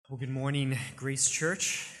Well, good morning, Grace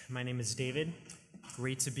Church. My name is David.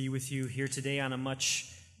 Great to be with you here today on a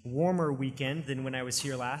much warmer weekend than when I was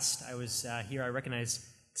here last. I was here, I recognize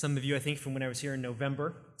some of you, I think, from when I was here in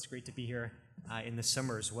November. It's great to be here in the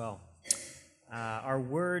summer as well. Our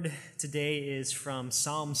word today is from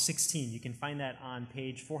Psalm 16. You can find that on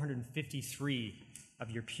page 453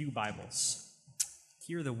 of your pew Bibles.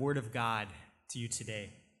 Hear the word of God to you today.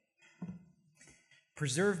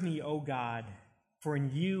 Preserve me, O God, for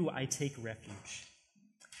in you I take refuge.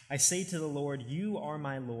 I say to the Lord, you are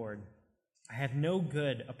my Lord. I have no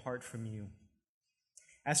good apart from you.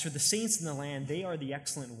 As for the saints in the land, they are the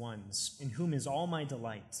excellent ones, in whom is all my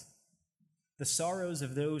delight. The sorrows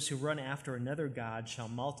of those who run after another god shall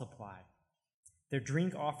multiply. Their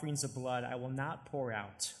drink offerings of blood I will not pour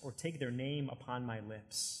out, or take their name upon my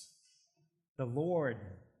lips. The Lord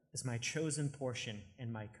is my chosen portion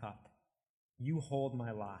and my cup. You hold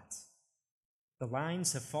my lot. The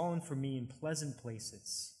lines have fallen for me in pleasant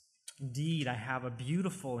places. Indeed, I have a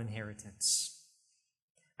beautiful inheritance.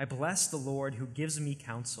 I bless the Lord who gives me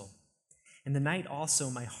counsel. In the night also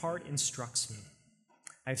my heart instructs me.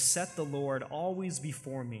 I have set the Lord always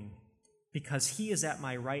before me. Because he is at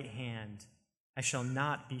my right hand, I shall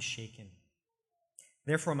not be shaken.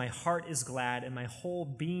 Therefore my heart is glad and my whole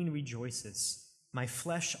being rejoices. My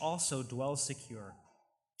flesh also dwells secure.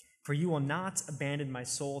 For you will not abandon my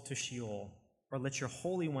soul to Sheol, or let your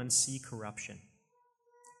Holy One see corruption.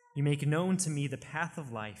 You make known to me the path of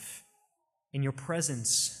life. In your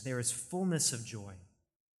presence there is fullness of joy.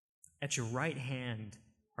 At your right hand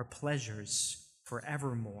are pleasures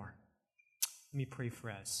forevermore. Let me pray for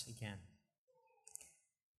us again.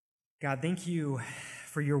 God, thank you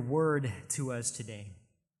for your word to us today.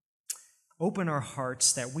 Open our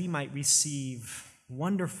hearts that we might receive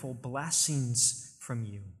wonderful blessings from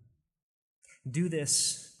you. Do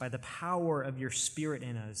this by the power of your Spirit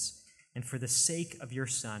in us and for the sake of your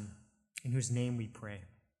Son, in whose name we pray.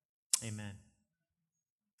 Amen.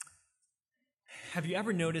 Have you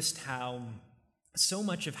ever noticed how so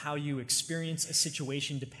much of how you experience a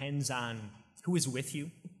situation depends on who is with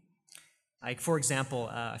you? Like, for example,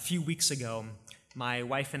 a few weeks ago, my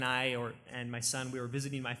wife and I and my son, we were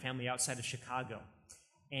visiting my family outside of Chicago.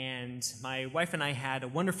 And my wife and I had a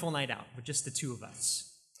wonderful night out with just the two of us.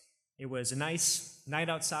 It was a nice night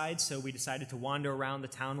outside, so we decided to wander around the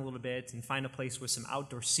town a little bit and find a place with some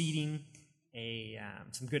outdoor seating,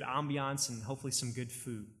 some good ambiance, and hopefully some good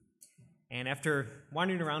food. And after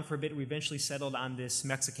wandering around for a bit, we eventually settled on this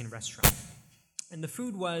Mexican restaurant. And the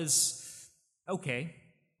food was okay.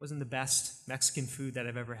 It wasn't the best Mexican food that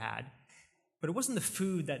I've ever had, but it wasn't the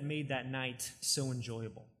food that made that night so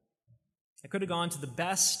enjoyable. I could have gone to the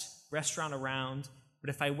best restaurant around, but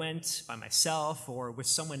if I went by myself or with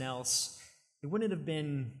someone else, it wouldn't have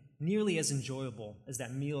been nearly as enjoyable as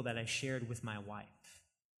that meal that I shared with my wife.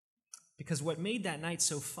 Because what made that night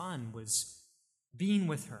so fun was being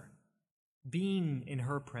with her, being in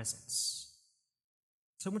her presence.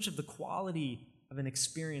 So much of the quality of an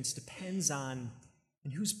experience depends on in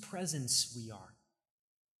whose presence we are.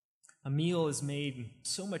 A meal is made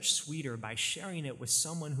so much sweeter by sharing it with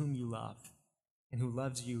someone whom you love and who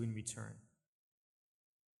loves you in return.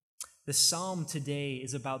 The psalm today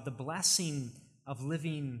is about the blessing of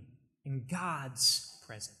living in God's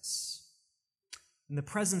presence, in the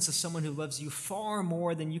presence of someone who loves you far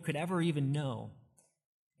more than you could ever even know,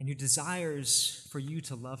 and who desires for you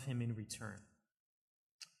to love him in return.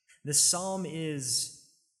 This psalm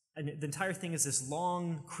the entire thing is this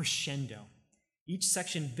long crescendo. Each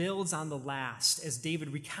section builds on the last as David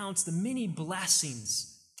recounts the many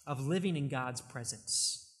blessings of living in God's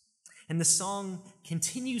presence. And the song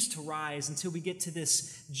continues to rise until we get to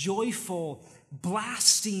this joyful,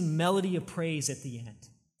 blasting melody of praise at the end.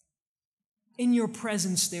 In your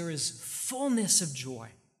presence there is fullness of joy.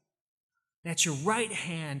 At your right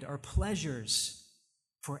hand are pleasures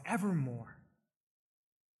forevermore.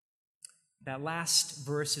 That last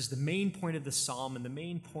verse is the main point of the psalm and the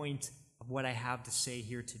main point of what I have to say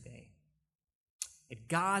here today. At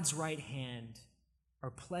God's right hand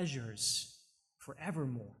are pleasures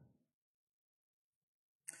forevermore.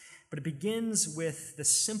 But it begins with the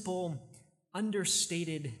simple,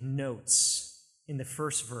 understated notes in the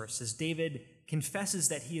first verse as David confesses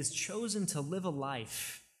that he has chosen to live a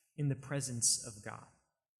life in the presence of God.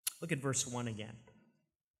 Look at verse 1 again.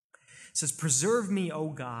 It says, "Preserve me, O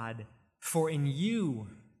God, for in you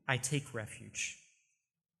I take refuge.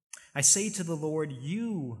 I say to the Lord,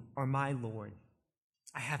 you are my Lord.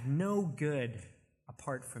 I have no good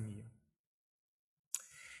apart from you."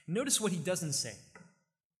 Notice what he doesn't say.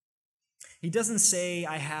 He doesn't say,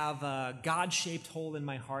 I have a God-shaped hole in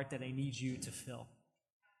my heart that I need you to fill.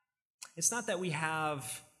 It's not that we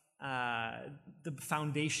have the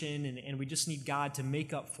foundation and we just need God to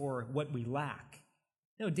make up for what we lack.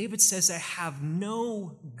 No, David says, I have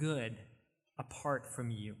no good apart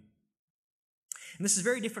from you. And this is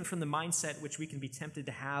very different from the mindset which we can be tempted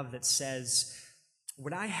to have that says,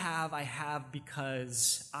 what I have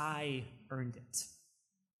because I earned it.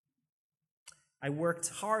 I worked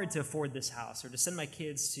hard to afford this house or to send my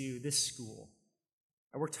kids to this school.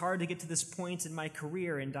 I worked hard to get to this point in my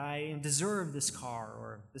career, and I deserve this car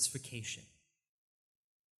or this vacation.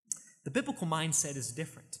 The biblical mindset is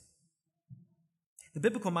different. The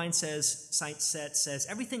biblical mindset says,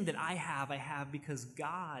 everything that I have because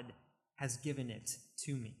God has given it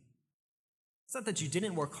to me. It's not that you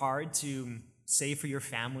didn't work hard to save for your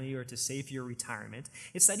family or to save for your retirement.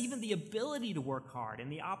 It's that even the ability to work hard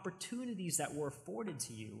and the opportunities that were afforded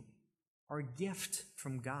to you are a gift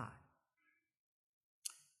from God.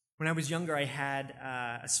 When I was younger, I had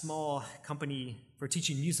a small company for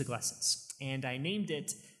teaching music lessons, and I named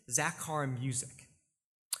it Zachar Music.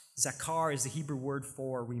 Zachar is the Hebrew word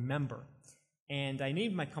for remember. And I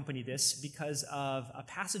named my company this because of a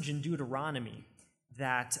passage in Deuteronomy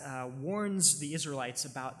that warns the Israelites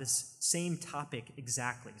about this same topic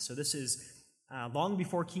exactly. So this is long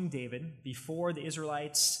before King David, before the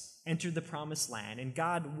Israelites entered the promised land, and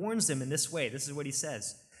God warns them in this way. This is what he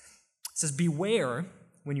says. It says, beware,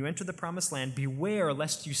 when you enter the promised land, beware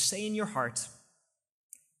lest you say in your heart,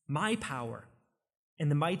 my power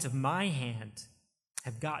and the might of my hand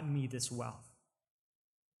have gotten me this wealth.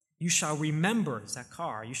 You shall remember,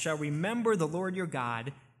 Zachar, you shall remember the Lord your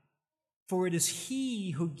God, for it is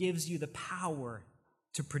he who gives you the power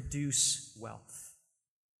to produce wealth.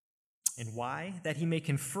 And why? That he may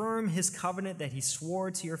confirm his covenant that he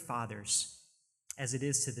swore to your fathers, as it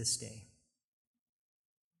is to this day.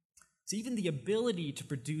 So even the ability to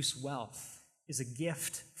produce wealth is a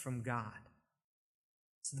gift from God.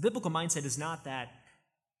 So the biblical mindset is not that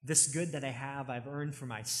this good that I have, I've earned for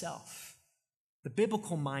myself. The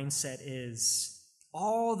biblical mindset is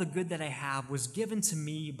all the good that I have was given to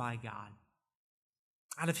me by God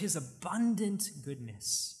out of his abundant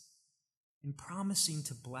goodness in promising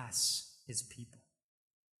to bless his people.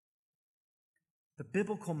 The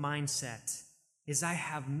biblical mindset is I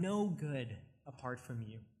have no good apart from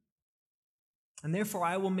you. And therefore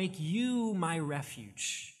I will make you my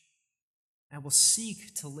refuge. I will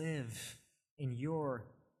seek to live in your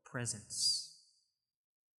presence.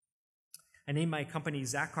 I named my company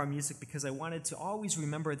Zachar Music because I wanted to always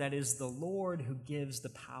remember that it is the Lord who gives the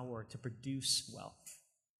power to produce wealth.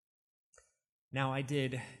 Now, I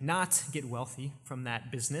did not get wealthy from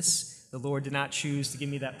that business. The Lord did not choose to give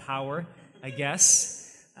me that power, I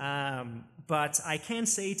guess. But I can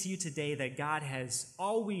say to you today that God has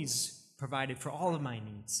always provided for all of my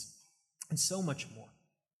needs and so much more.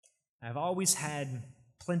 I've always had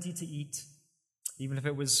plenty to eat, even if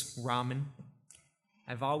it was ramen.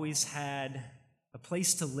 I've always had a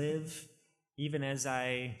place to live, even as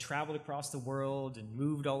I traveled across the world and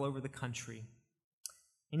moved all over the country.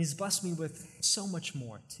 And he's blessed me with so much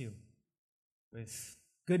more, too. With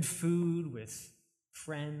good food, with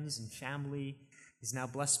friends and family. He's now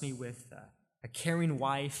blessed me with a caring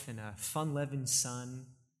wife and a fun-loving son.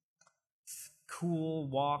 Cool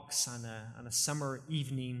walks on a summer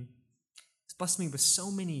evening. He's blessed me with so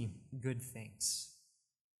many good things.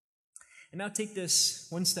 And now take this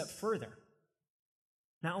one step further.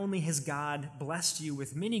 Not only has God blessed you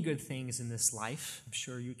with many good things in this life, I'm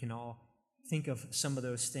sure you can all think of some of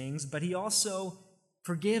those things, but he also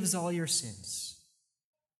forgives all your sins,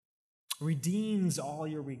 redeems all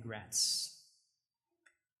your regrets,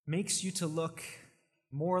 makes you to look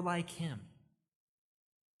more like him,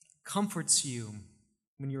 comforts you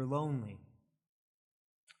when you're lonely,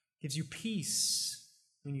 gives you peace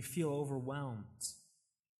when you feel overwhelmed,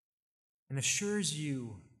 and assures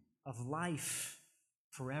you of life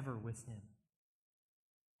forever with him.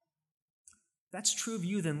 If that's true of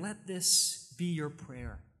you, then let this be your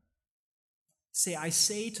prayer. Say, I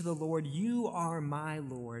say to the Lord, you are my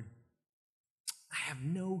Lord. I have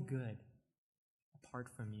no good apart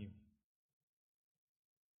from you.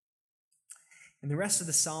 In the rest of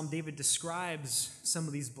the psalm, David describes some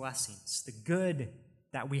of these blessings, the good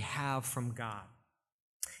that we have from God.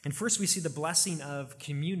 And first we see the blessing of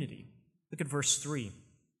community. Look at verse 3.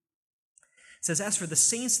 It says, as for the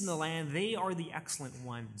saints in the land, they are the excellent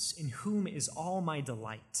ones, in whom is all my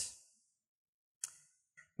delight.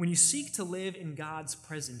 When you seek to live in God's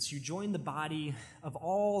presence, you join the body of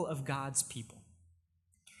all of God's people.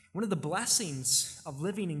 One of the blessings of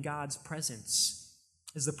living in God's presence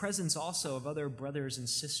is the presence also of other brothers and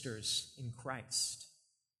sisters in Christ.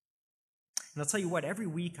 And I'll tell you what, every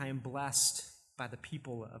week I am blessed by the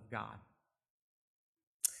people of God.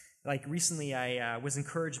 Like recently, I was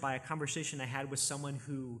encouraged by a conversation I had with someone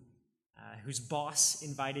whose boss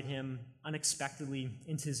invited him unexpectedly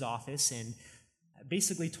into his office and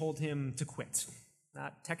basically told him to quit.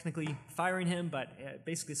 Not technically firing him, but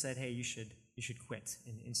basically said, hey, you should quit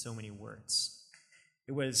in so many words.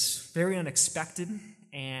 It was very unexpected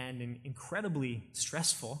and incredibly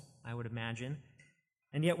stressful, I would imagine.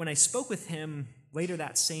 And yet when I spoke with him later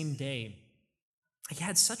that same day, I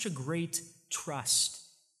had such a great trust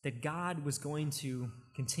that God was going to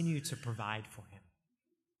continue to provide for him.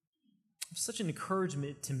 It was such an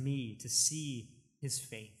encouragement to me to see his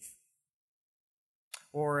faith.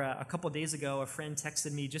 Or a couple of days ago, a friend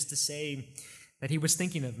texted me just to say that he was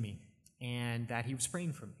thinking of me and that he was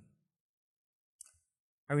praying for me.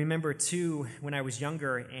 I remember, too, when I was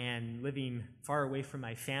younger and living far away from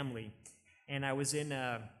my family, and I was in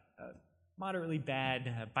a moderately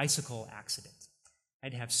bad bicycle accident. I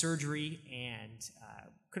had to have surgery and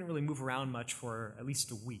couldn't really move around much for at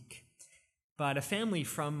least a week. But a family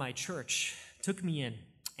from my church took me in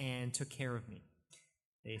and took care of me.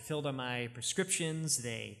 They filled out my prescriptions,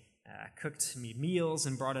 they cooked me meals,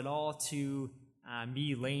 and brought it all to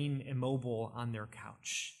me laying immobile on their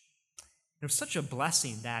couch. It was such a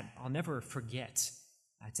blessing that I'll never forget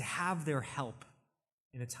to have their help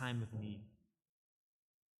in a time of need.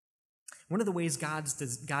 One of the ways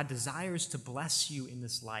God desires to bless you in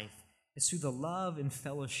this life is through the love and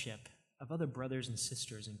fellowship of other brothers and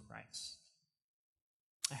sisters in Christ.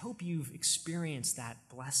 I hope you've experienced that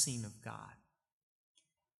blessing of God.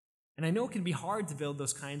 And I know it can be hard to build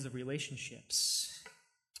those kinds of relationships,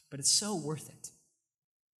 but it's so worth it.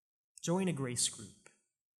 Join a grace group.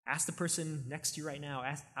 Ask the person next to you right now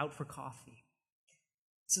out for coffee.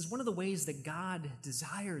 This is one of the ways that God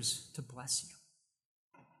desires to bless you.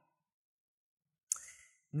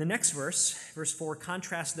 In the next verse, verse 4,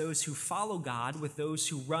 contrasts those who follow God with those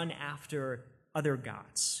who run after other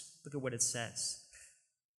gods. Look at what it says.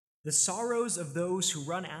 The sorrows of those who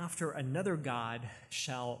run after another god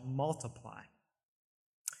shall multiply.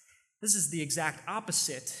 This is the exact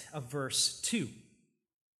opposite of verse 2.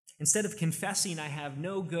 Instead of confessing, I have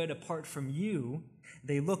no good apart from you,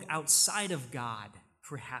 they look outside of God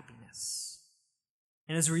for happiness.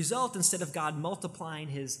 And as a result, instead of God multiplying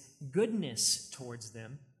his goodness towards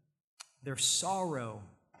them, their sorrow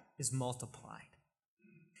is multiplied.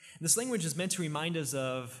 This language is meant to remind us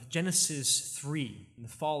of Genesis 3, the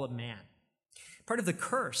fall of man. Part of the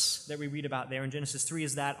curse that we read about there in Genesis 3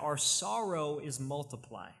 is that our sorrow is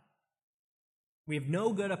multiplied. We have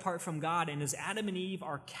no good apart from God, and as Adam and Eve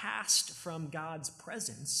are cast from God's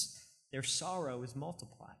presence, their sorrow is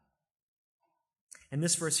multiplied. And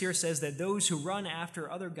this verse here says that those who run after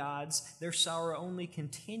other gods, their sorrow only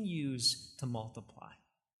continues to multiply.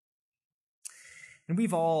 And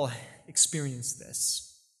we've all experienced this.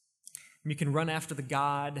 You can run after the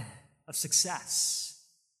God of success,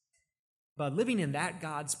 but living in that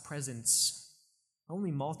God's presence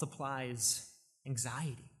only multiplies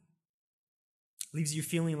anxiety. Leaves you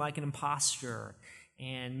feeling like an imposter,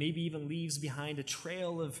 and maybe even leaves behind a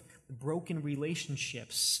trail of broken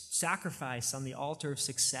relationships, sacrifice on the altar of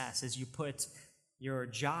success as you put your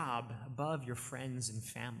job above your friends and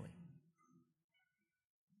family.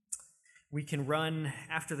 We can run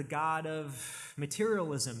after the god of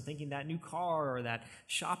materialism, thinking that new car or that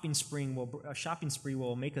shopping spree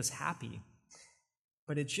will make us happy.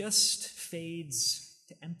 But it just fades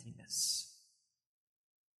to emptiness.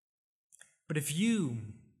 But if you,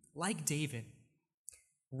 like David,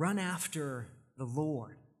 run after the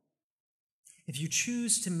Lord, if you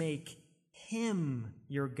choose to make him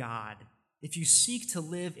your God, if you seek to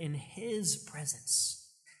live in his presence,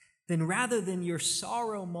 then rather than your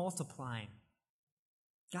sorrow multiplying,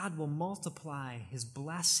 God will multiply his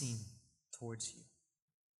blessing towards you.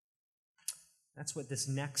 That's what this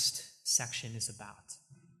next section is about.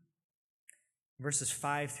 Verses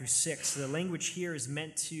 5 through 6, the language here is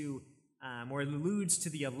meant to, or alludes to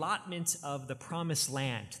the allotment of the promised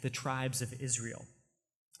land to the tribes of Israel.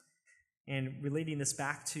 And relating this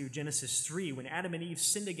back to Genesis 3, when Adam and Eve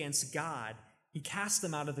sinned against God, he cast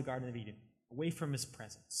them out of the Garden of Eden, away from his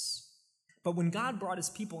presence. But when God brought his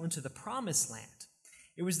people into the promised land,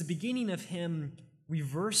 it was the beginning of him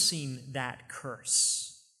reversing that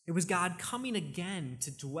curse. It was God coming again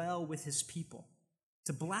to dwell with his people,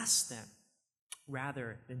 to bless them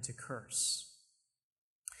rather than to curse.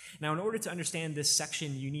 Now, in order to understand this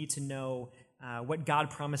section, you need to know what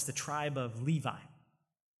God promised the tribe of Levi.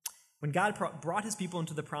 When God brought his people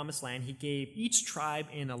into the promised land, he gave each tribe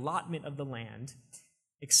an allotment of the land,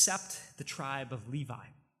 except the tribe of Levi.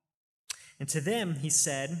 And to them, he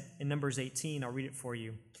said in Numbers 18, I'll read it for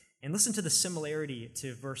you, and listen to the similarity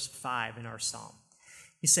to verse 5 in our psalm.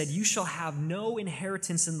 He said, "You shall have no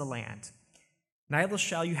inheritance in the land, neither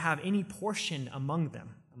shall you have any portion among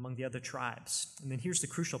them," among the other tribes. And then here's the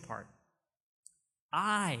crucial part.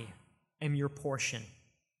 "I am your portion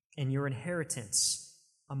and your inheritance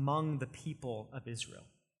among the people of Israel."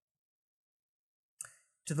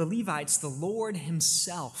 To the Levites, the Lord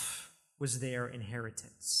himself was their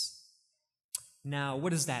inheritance. Now, what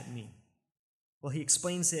does that mean? Well, he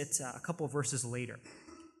explains it a couple of verses later.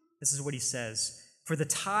 This is what he says. "For the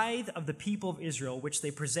tithe of the people of Israel, which they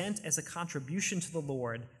present as a contribution to the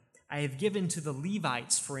Lord, I have given to the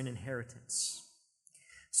Levites for an inheritance."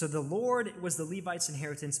 So the Lord was the Levites'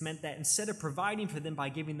 inheritance meant that instead of providing for them by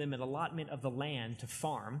giving them an allotment of the land to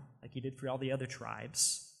farm, like he did for all the other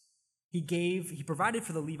tribes, he provided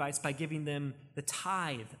for the Levites by giving them the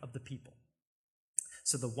tithe of the people.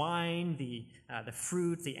 So the wine, the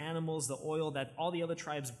fruit, the animals, the oil that all the other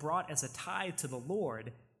tribes brought as a tithe to the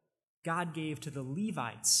Lord, God gave to the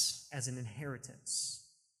Levites as an inheritance.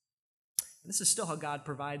 And this is still how God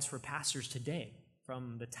provides for pastors today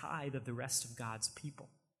from the tithe of the rest of God's people.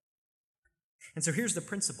 And so here's the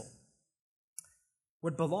principle.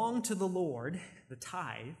 What belonged to the Lord, the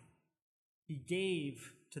tithe, he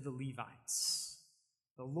gave to the Levites.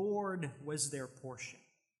 The Lord was their portion.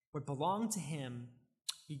 What belonged to him,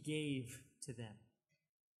 he gave to them.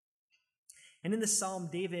 And in the psalm,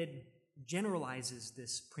 David generalizes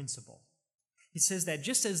this principle. He says that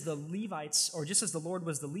just as the Lord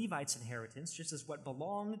was the Levites' inheritance, just as what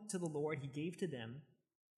belonged to the Lord he gave to them,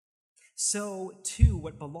 so too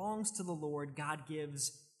what belongs to the Lord God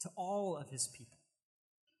gives to all of his people.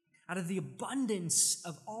 Out of the abundance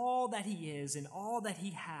of all that he is and all that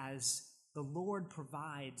he has, the Lord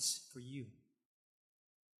provides for you.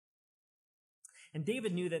 And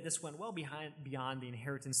David knew that this went well beyond the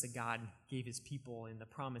inheritance that God gave his people in the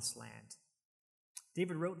promised land.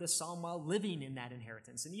 David wrote this psalm while living in that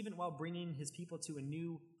inheritance and even while bringing his people to a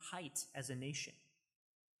new height as a nation.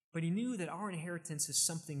 But he knew that our inheritance is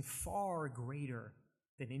something far greater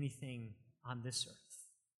than anything on this earth.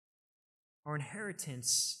 Our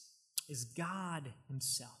inheritance is God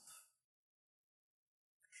himself.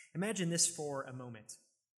 Imagine this for a moment.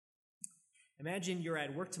 Imagine you're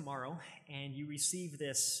at work tomorrow and you receive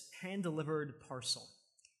this hand-delivered parcel.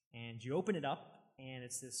 And you open it up and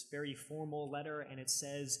it's this very formal letter and it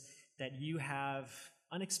says that you have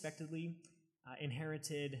unexpectedly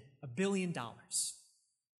inherited $1 billion.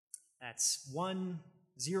 That's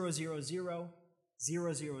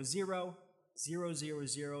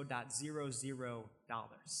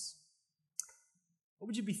 1,000,000,000.00 What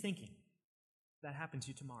would you be thinking if that happened to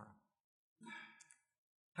you tomorrow?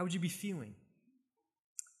 How would you be feeling?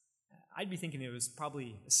 I'd be thinking it was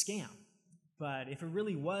probably a scam. But if it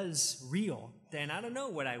really was real, then I don't know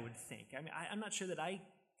what I would think. I mean, I'm not sure that I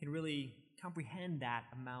can really comprehend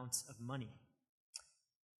that amount of money.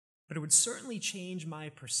 But it would certainly change my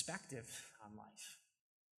perspective on life.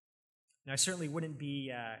 Now, I certainly wouldn't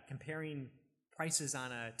be comparing prices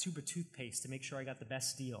on a tube of toothpaste to make sure I got the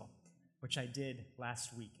best deal, which I did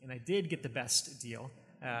last week. And I did get the best deal,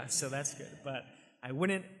 so that's good. But I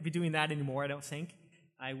wouldn't be doing that anymore, I don't think.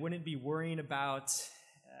 I wouldn't be worrying about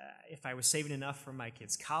if I was saving enough for my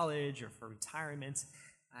kids' college or for retirement.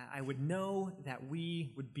 I would know that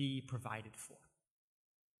we would be provided for.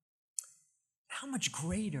 How much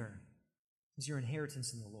greater is your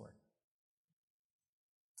inheritance in the Lord?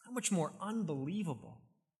 How much more unbelievable?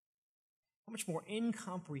 How much more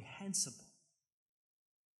incomprehensible?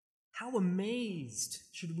 How amazed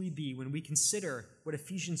should we be when we consider what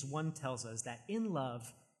Ephesians 1 tells us, that in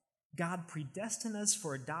love, God predestined us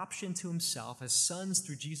for adoption to himself as sons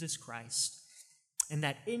through Jesus Christ, and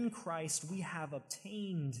that in Christ we have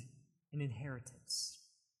obtained an inheritance.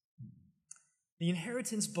 The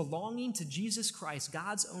inheritance belonging to Jesus Christ,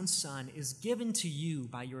 God's own Son, is given to you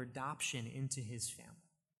by your adoption into his family.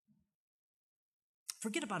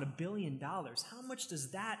 Forget about $1 billion. How much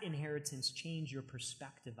does that inheritance change your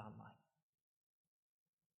perspective on life?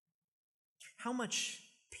 How much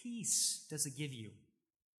peace does it give you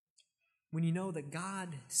when you know that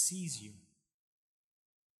God sees you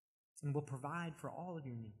and will provide for all of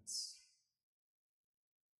your needs?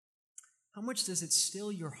 How much does it still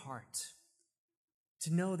your heart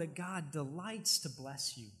to know that God delights to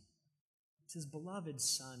bless you as his beloved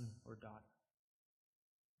son or daughter?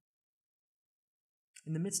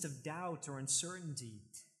 In the midst of doubt or uncertainty,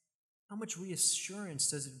 how much reassurance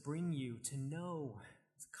does it bring you to know,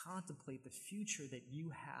 to contemplate the future that you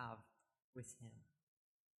have with him?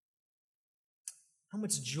 How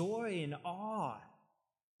much joy and awe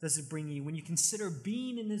does it bring you when you consider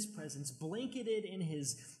being in his presence, blanketed in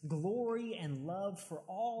his glory and love for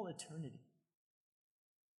all eternity?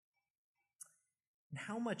 And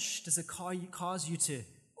how much does it cause you to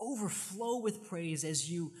overflow with praise as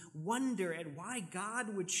you wonder at why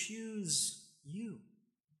God would choose you?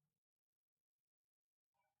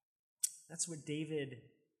 That's what David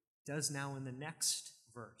does now in the next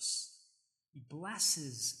verse. He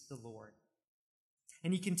blesses the Lord.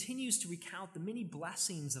 And he continues to recount the many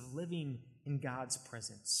blessings of living in God's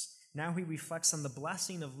presence. Now he reflects on the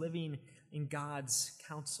blessing of living in God's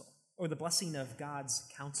counsel, or the blessing of God's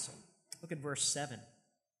counsel. Look at verse 7. It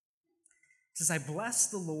says, I bless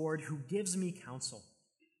the Lord who gives me counsel.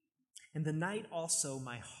 In the night also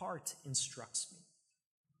my heart instructs me.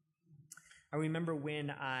 I remember when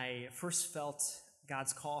I first felt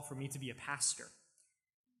God's call for me to be a pastor.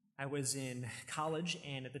 I was in college,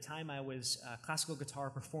 and at the time I was a classical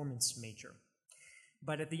guitar performance major.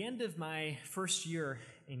 But at the end of my first year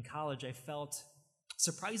in college, I felt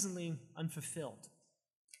surprisingly unfulfilled.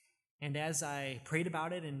 And as I prayed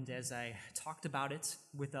about it and as I talked about it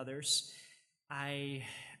with others, I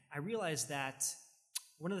realized that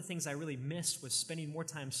one of the things I really missed was spending more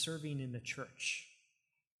time serving in the church.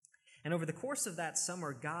 And over the course of that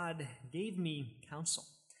summer, God gave me counsel.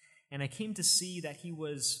 And I came to see that he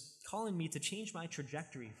was calling me to change my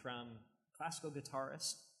trajectory from classical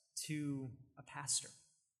guitarist to a pastor.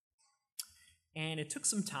 And it took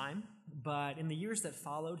some time, but in the years that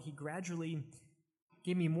followed, he gradually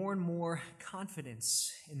gave me more and more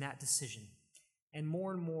confidence in that decision and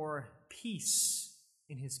more peace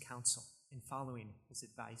in his counsel, in following his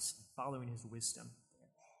advice, and following his wisdom.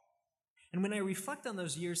 And when I reflect on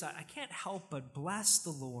those years, I can't help but bless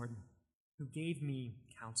the Lord who gave me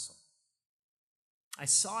counsel. I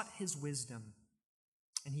sought his wisdom,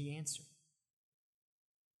 and he answered.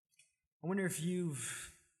 I wonder if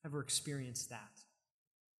you've ever experienced that.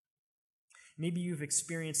 Maybe you've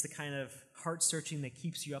experienced the kind of heart-searching that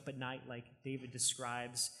keeps you up at night, like David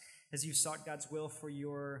describes, as you sought God's will for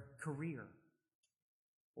your career,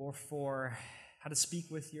 or for how to speak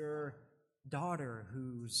with your daughter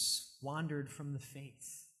who's wandered from the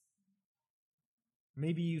faith.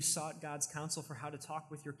 Maybe you sought God's counsel for how to talk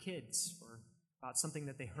with your kids, or about something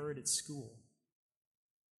that they heard at school.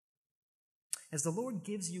 As the Lord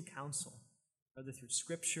gives you counsel, whether through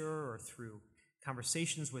Scripture or through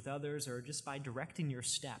conversations with others or just by directing your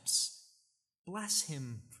steps, bless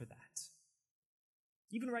him for that.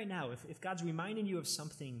 Even right now, if God's reminding you of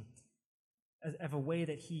something, of a way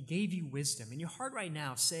that he gave you wisdom, in your heart right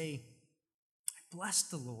now, say, I bless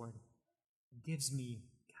the Lord who gives me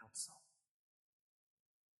counsel.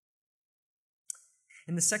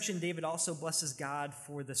 In this section, David also blesses God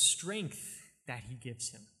for the strength that he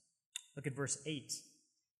gives him. Look at verse 8. It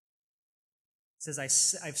says,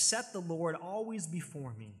 I've set the Lord always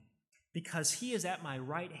before me. Because he is at my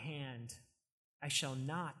right hand, I shall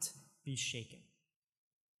not be shaken.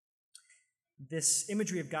 This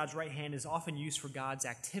imagery of God's right hand is often used for God's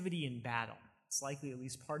activity in battle. It's likely at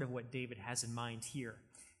least part of what David has in mind here.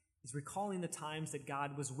 He's recalling the times that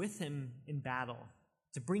God was with him in battle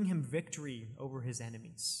to bring him victory over his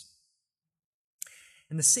enemies.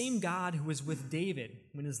 And the same God who was with David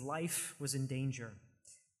when his life was in danger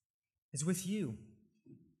is with you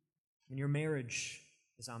when your marriage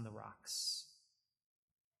is on the rocks.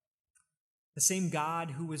 The same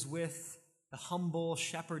God who was with the humble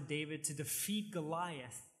shepherd David to defeat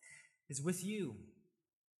Goliath is with you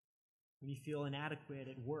when you feel inadequate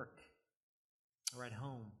at work or at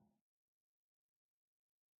home.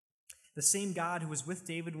 The same God who was with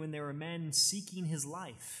David when there were men seeking his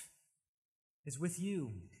life is with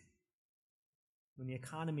you when the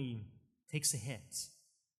economy takes a hit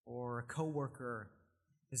or a coworker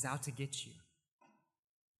is out to get you.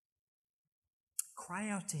 Cry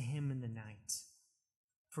out to him in the night,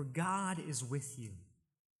 for God is with you,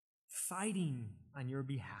 fighting on your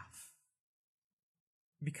behalf.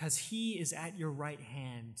 Because he is at your right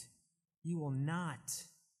hand, you will not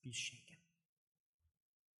be shaken.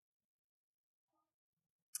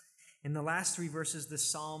 In the last three verses, this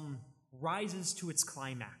psalm rises to its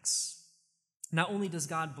climax. Not only does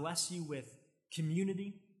God bless you with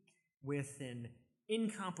community, with an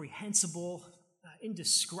incomprehensible,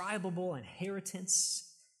 indescribable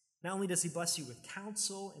inheritance, not only does he bless you with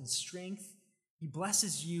counsel and strength, he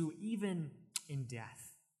blesses you even in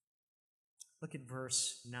death. Look at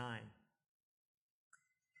verse 9.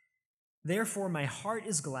 Therefore my heart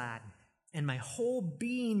is glad, and my whole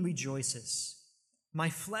being rejoices. My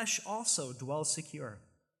flesh also dwells secure.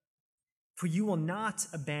 For you will not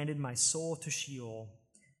abandon my soul to Sheol,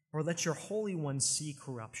 or let your Holy One see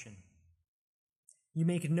corruption. You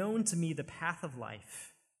make known to me the path of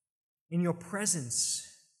life. In your presence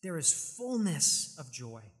there is fullness of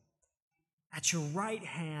joy. At your right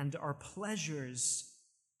hand are pleasures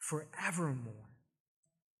forevermore.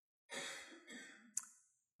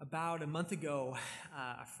 About a month ago,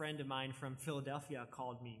 a friend of mine from Philadelphia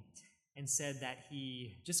called me and said that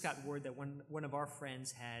he just got word that one of our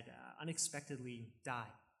friends had unexpectedly died,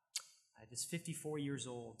 just 54 years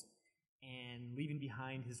old, and leaving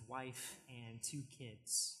behind his wife and 2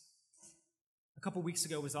 kids. A couple weeks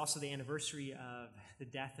ago was also the anniversary of the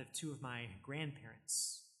death of 2 of my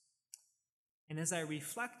grandparents. And as I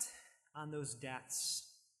reflect on those deaths,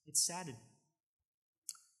 it saddened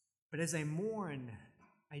me. But as I mourn,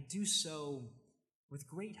 I do so with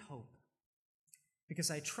great hope, because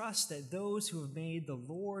I trust that those who have made the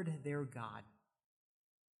Lord their God,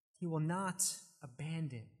 he will not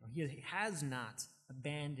abandon, or he has not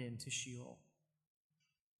abandoned to Sheol,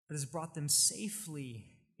 but has brought them safely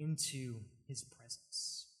into his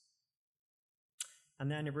presence. On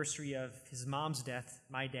the anniversary of his mom's death,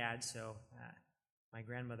 my dad, my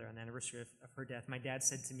grandmother, on the anniversary of her death, my dad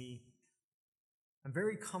said to me, I'm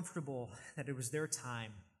very comfortable that it was their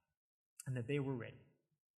time and that they were ready.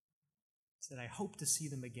 He said, I hope to see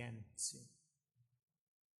them again soon.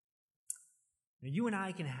 Now, you and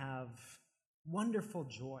I can have wonderful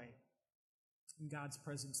joy in God's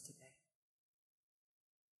presence today.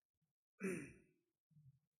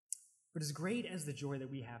 But as great as the joy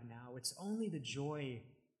that we have now, it's only the joy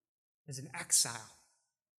as an exile,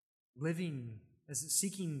 living as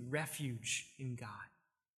seeking refuge in God.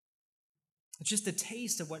 It's just a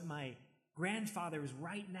taste of what my grandfather is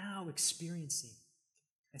right now experiencing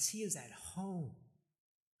as he is at home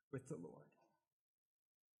with the Lord.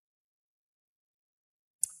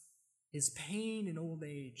 His pain in old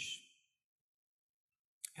age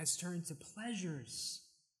has turned to pleasures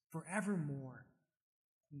forevermore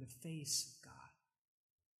in the face of God.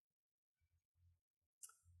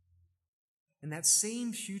 And that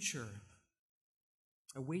same future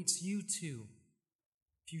awaits you too,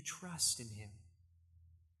 if you trust in him.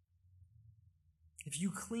 If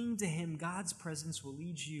you cling to him, God's presence will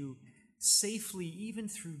lead you safely even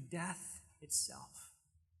through death itself.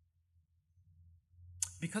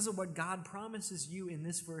 Because of what God promises you in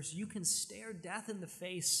this verse, you can stare death in the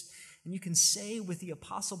face and you can say with the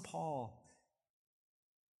Apostle Paul,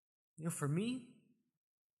 for me,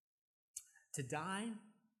 to die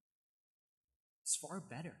is far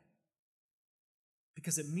better,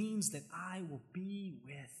 because it means that I will be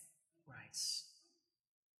with Christ.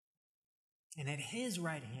 And at his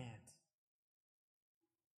right hand,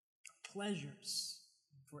 pleasures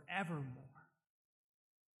forevermore.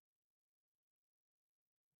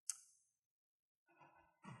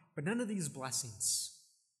 But none of these blessings,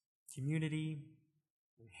 community,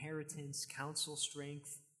 inheritance, counsel,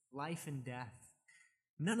 strength, life and death,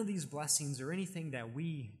 none of these blessings are anything that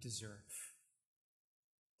we deserve.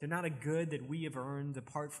 They're not a good that we have earned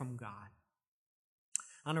apart from God.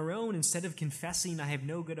 On our own, instead of confessing, I have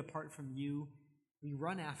no good apart from you, we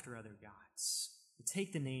run after other gods. We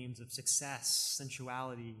take the names of success,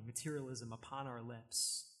 sensuality, materialism upon our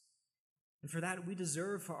lips. And for that, we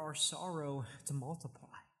deserve for our sorrow to multiply.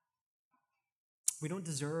 We don't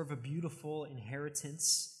deserve a beautiful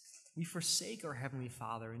inheritance. We forsake our Heavenly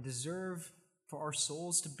Father and deserve for our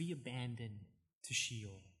souls to be abandoned to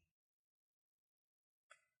Sheol.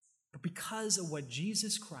 But because of what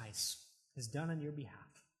Jesus Christ has done on your behalf,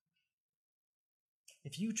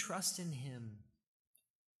 if you trust in him,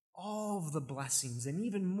 all of the blessings, and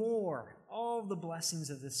even more, all of the blessings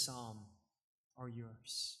of this psalm are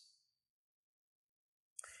yours.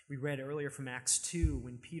 We read earlier from Acts 2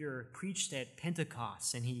 when Peter preached at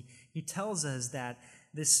Pentecost, and he tells us that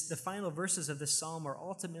the final verses of this psalm are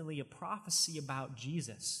ultimately a prophecy about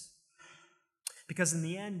Jesus. Because in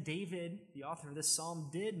the end, David, the author of this psalm,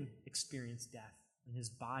 did experience death and his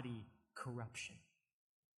body corruption.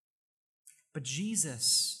 But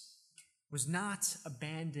Jesus was not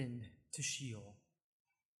abandoned to Sheol,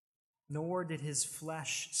 nor did his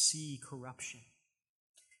flesh see corruption.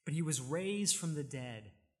 But he was raised from the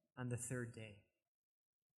dead on the 3rd day.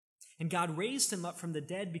 And God raised him up from the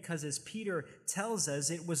dead because, as Peter tells us,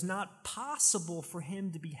 it was not possible for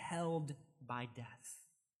him to be held by death.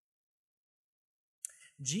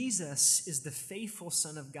 Jesus is the faithful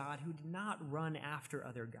Son of God who did not run after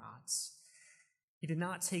other gods. He did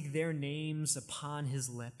not take their names upon his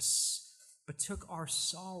lips, but took our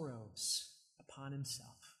sorrows upon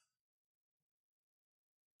himself,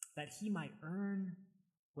 that he might earn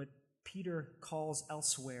what Peter calls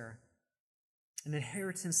elsewhere an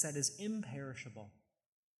inheritance that is imperishable,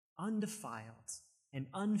 undefiled, and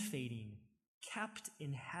unfading kept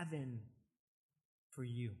in heaven for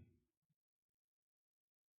you.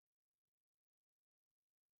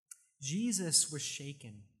 Jesus was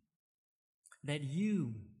shaken that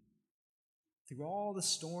you, through all the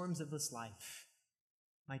storms of this life,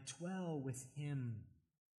 might dwell with him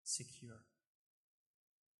secure.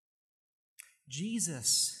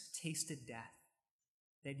 Jesus tasted death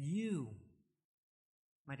that you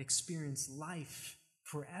might experience life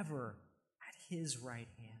forever at his right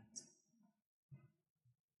hand.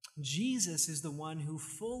 Jesus is the one who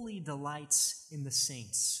fully delights in the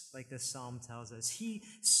saints, like this psalm tells us. He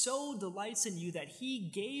so delights in you that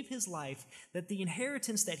he gave his life, that the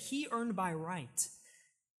inheritance that he earned by right,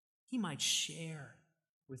 he might share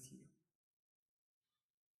with you.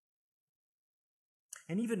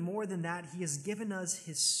 And even more than that, he has given us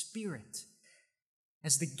his Spirit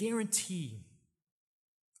as the guarantee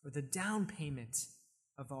or the down payment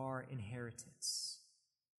of our inheritance.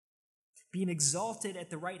 Being exalted at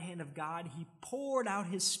the right hand of God, he poured out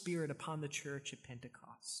his Spirit upon the church at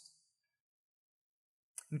Pentecost.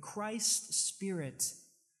 And Christ's Spirit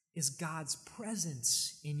is God's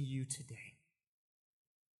presence in you today,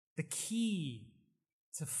 the key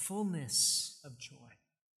to fullness of joy.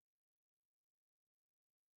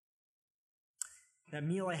 That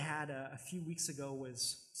meal I had a few weeks ago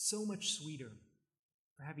was so much sweeter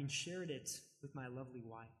for having shared it with my lovely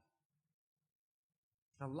wife.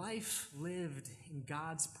 A life lived in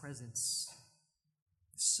God's presence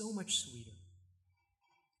is so much sweeter,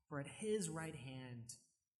 for at his right hand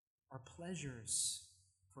are pleasures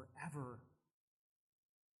forever.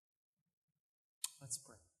 Let's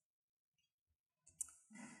pray.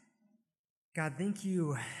 God, thank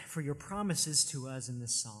you for your promises to us in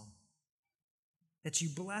this psalm, that you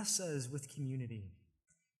bless us with community,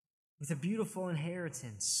 with a beautiful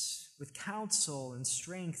inheritance, with counsel and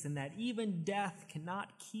strength, and that even death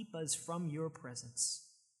cannot keep us from your presence,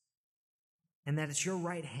 and that at your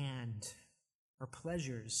right hand are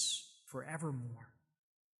pleasures forevermore.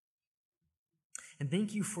 And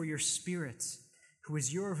thank you for your Spirit, who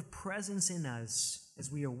is your presence in us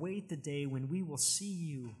as we await the day when we will see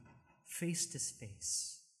you face to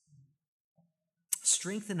face.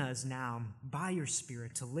 Strengthen us now by your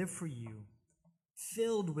Spirit to live for you,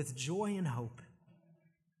 filled with joy and hope.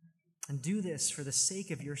 And do this for the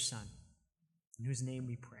sake of your Son, in whose name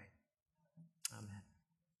we pray.